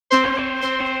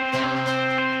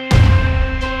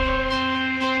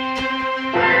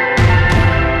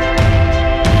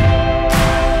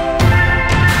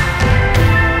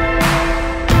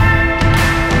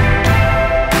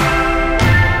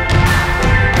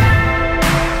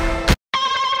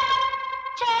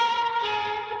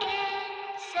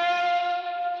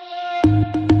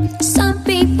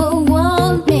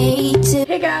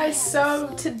guys, so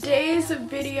today's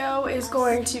video is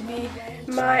going to be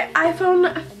my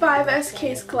iPhone 5S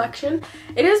case collection.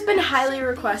 It has been highly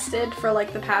requested for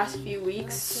like the past few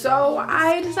weeks, so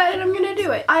I decided I'm gonna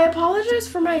do it. I apologize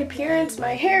for my appearance.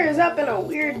 My hair is up in a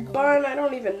weird bun. I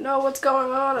don't even know what's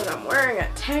going on, and I'm wearing a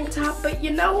tank top, but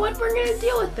you know what? We're gonna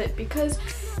deal with it because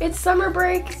it's summer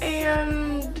break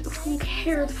and who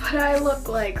cares what I look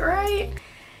like, right?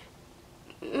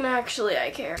 Actually, I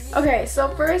care. Okay, so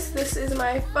first, this is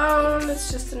my phone.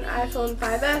 It's just an iPhone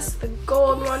 5S, the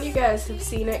gold one. You guys have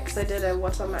seen it because I did a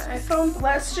what's on my iPhone.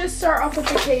 Let's just start off with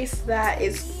the case that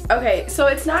is, okay, so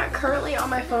it's not currently on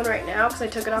my phone right now because I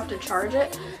took it off to charge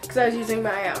it because I was using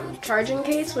my charging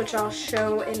case, which I'll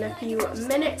show in a few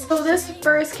minutes. So this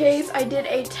first case I did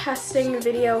a testing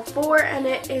video for, and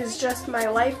it is just my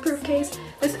life-proof case.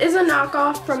 This is a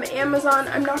knockoff from Amazon.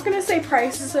 I'm not going to say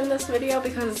prices in this video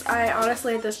because I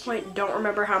honestly at this point don't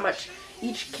remember how much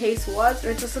each case was.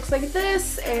 It just looks like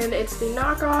this, and it's the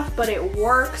knockoff, but it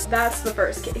works. That's the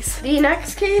first case. The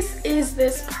next case is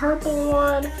this purple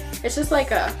one. It's just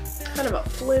like a kind of a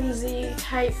flimsy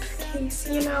type case,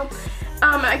 you know.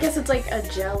 I guess it's like a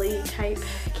jelly type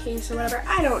case or whatever.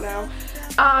 I don't know.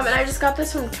 And I just got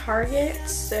this from Target,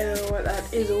 so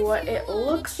that is what it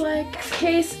looks like. This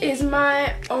case is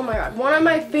my, oh my god, one of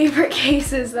my favorite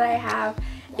cases that I have.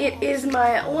 It is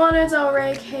my Lana Del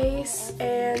Rey case,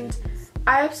 and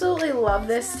I absolutely love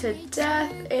this to death.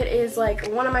 It is like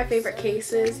one of my favorite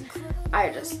cases. I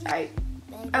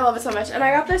love it so much, and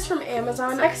I got this from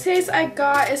Amazon. Next case I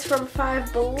got is from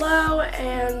Five Below,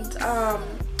 and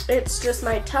it's just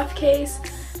my Tough case.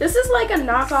 This is like a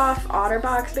knockoff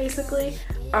OtterBox basically,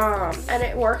 and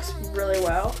it works really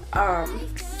well.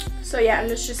 So yeah,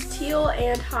 and it's just teal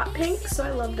and hot pink, so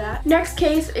I love that. Next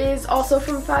case is also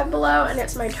from Five Below, and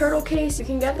it's my turtle case. You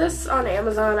can get this on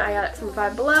Amazon. I got it from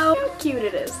Five Below. How cute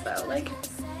it is though, like.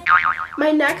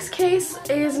 My next case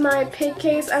is my pig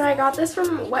case, and I got this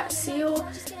from Wet Seal,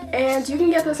 and you can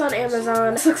get this on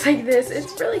Amazon. This looks like this.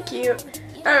 It's really cute.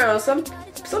 I don't know,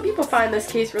 some people find this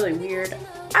case really weird.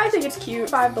 I think it's cute.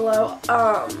 Five Below.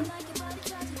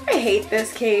 I hate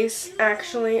this case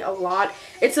actually a lot.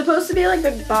 It's supposed to be like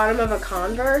the bottom of a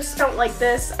Converse. I don't like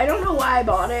this. I don't know why I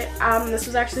bought it. This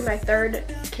was actually my third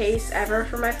case ever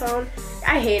for my phone.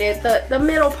 I hate it. The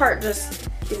middle part just,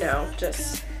 you know,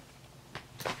 just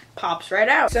pops right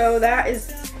out. So that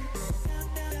is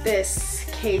this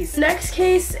case. Next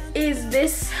case is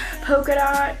this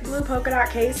blue polka dot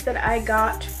case that I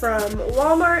got from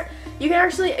Walmart. You can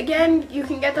actually, again, you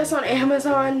can get this on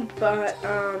Amazon, but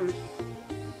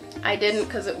I didn't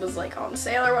because it was like on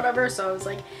sale or whatever, so I was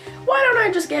like, why don't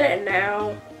I just get it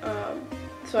now,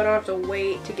 so I don't have to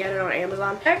wait to get it on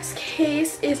Amazon. Next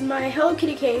case is my Hello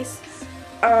Kitty case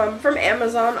from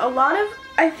Amazon.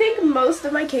 I think most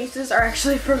of my cases are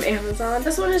actually from Amazon.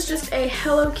 This one is just a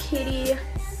Hello Kitty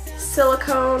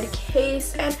silicone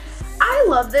case, and I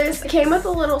love this. It came with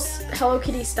a little Hello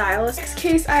Kitty stylus. Next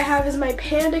case I have is my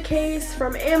Panda case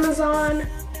from Amazon.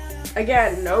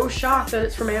 Again, no shock that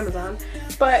it's from Amazon,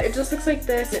 but it just looks like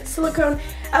this. It's silicone.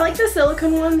 I like the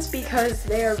silicone ones because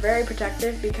they are very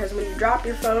protective, because when you drop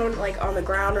your phone like on the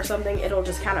ground or something, it'll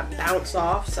just kind of bounce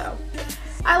off, so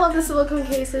I love the silicone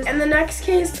cases. And the next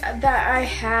case that I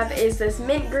have is this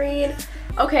mint green.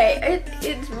 Okay,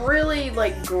 it's really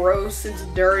like gross, it's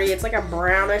dirty, it's like a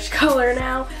brownish color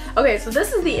now. Okay, so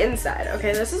this is the inside.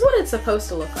 Okay, this is what it's supposed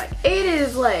to look like. It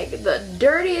is like the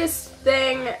dirtiest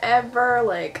thing ever.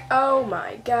 Like, oh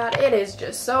my god, it is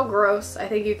just so gross. I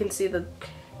think you can see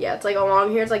yeah, it's like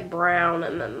along here it's like brown,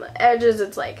 and then the edges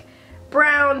it's like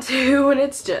brown too, and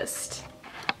it's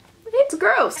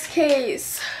gross.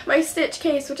 Case, my Stitch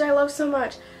case, which I love so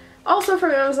much. Also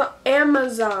from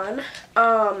Amazon,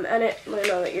 and I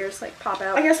know the ears like pop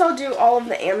out. I guess I'll do all of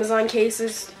the Amazon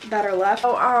cases that are left.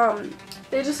 So,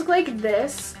 they just look like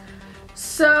this.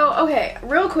 So, okay,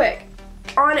 real quick.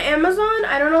 On Amazon,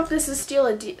 I don't know if this is still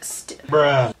a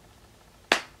bruh.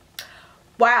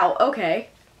 Wow, okay.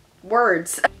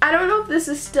 Words. I don't know if this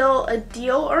is still a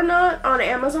deal or not on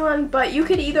Amazon, but you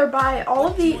could either buy all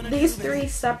of these three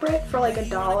separate for like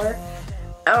 $1.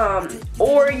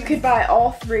 Or you could buy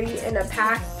all three in a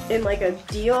pack in like a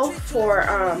deal for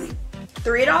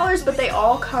 $3, but they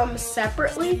all come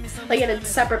separately, like in a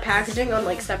separate packaging on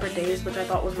like separate days, which I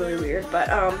thought was really weird. But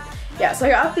yeah, so I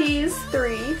got these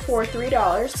three for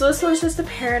 $3. So this one's just a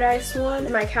Paradise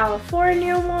one, my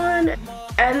California one,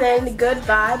 and then Good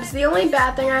Vibes. The only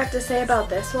bad thing I have to say about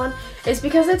this one is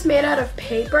because it's made out of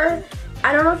paper.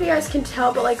 I don't know if you guys can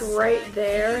tell, but like right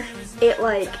there, it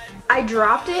like, I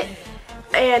dropped it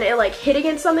and it like hit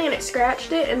against something and it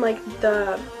scratched it, and like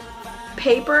the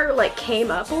paper like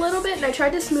came up a little bit, and I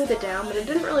tried to smooth it down, but it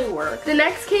didn't really work. The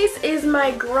next case is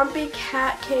my Grumpy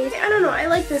Cat case. I don't know, I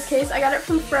like this case. I got it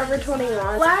from Forever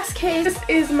 21. Last case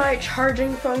is my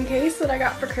charging phone case that I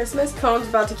got for Christmas. Phone's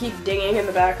about to keep dinging in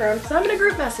the background because I'm in a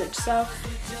group message, so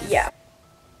yeah.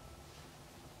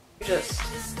 Just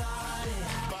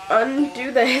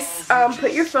undo this,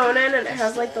 put your phone in, and it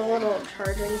has like the little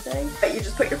charging thing. But you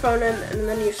just put your phone in, and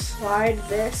then you slide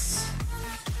this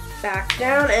back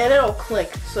down, and it'll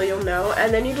click, so you'll know,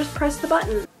 and then you just press the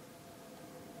button.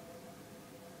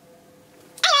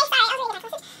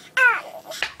 I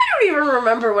don't even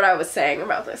remember what I was saying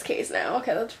about this case now.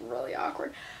 Okay, that's really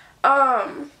awkward.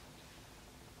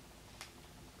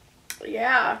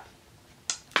 Yeah.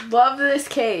 Love this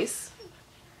case.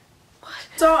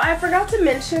 So I forgot to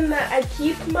mention that I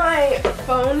keep my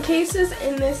phone cases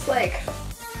in this, like,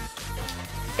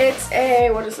 it's a,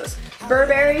 what is this?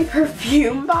 Burberry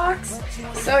perfume box.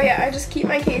 So yeah, I just keep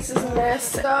my cases in this.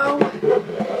 So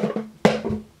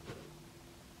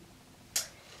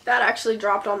that actually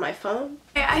dropped on my phone.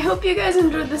 I hope you guys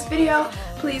enjoyed this video.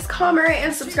 Please comment, rate,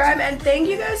 and subscribe, and thank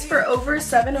you guys for over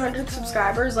 700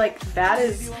 subscribers. Like, that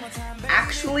is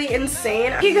actually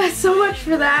insane. Thank you guys so much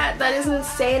for that. That is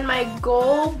insane. My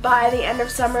goal by the end of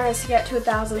summer is to get to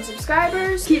 1,000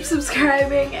 subscribers. Keep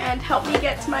subscribing and help me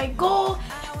get to my goal.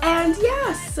 And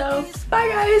yeah, so bye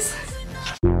guys.